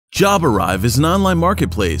JobArrive is an online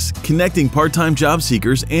marketplace connecting part-time job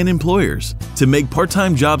seekers and employers to make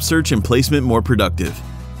part-time job search and placement more productive.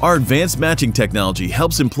 Our advanced matching technology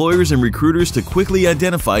helps employers and recruiters to quickly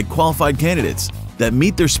identify qualified candidates that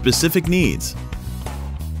meet their specific needs.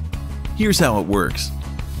 Here's how it works.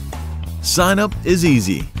 Sign up is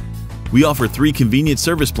easy. We offer 3 convenient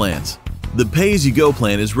service plans. The pay-as-you-go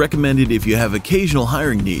plan is recommended if you have occasional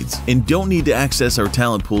hiring needs and don't need to access our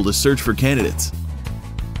talent pool to search for candidates.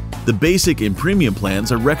 The basic and premium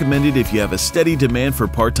plans are recommended if you have a steady demand for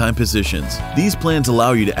part-time positions. These plans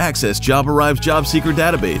allow you to access JobArrive's job seeker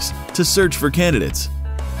database to search for candidates.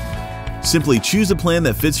 Simply choose a plan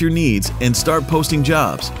that fits your needs and start posting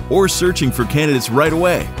jobs or searching for candidates right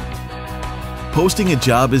away. Posting a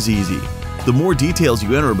job is easy. The more details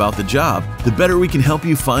you enter about the job, the better we can help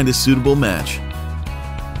you find a suitable match.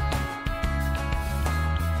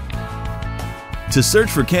 To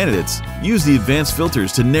search for candidates, use the advanced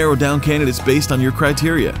filters to narrow down candidates based on your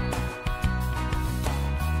criteria.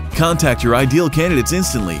 Contact your ideal candidates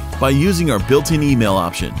instantly by using our built-in email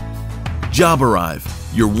option. JobArrive,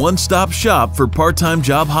 your one-stop shop for part-time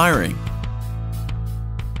job hiring.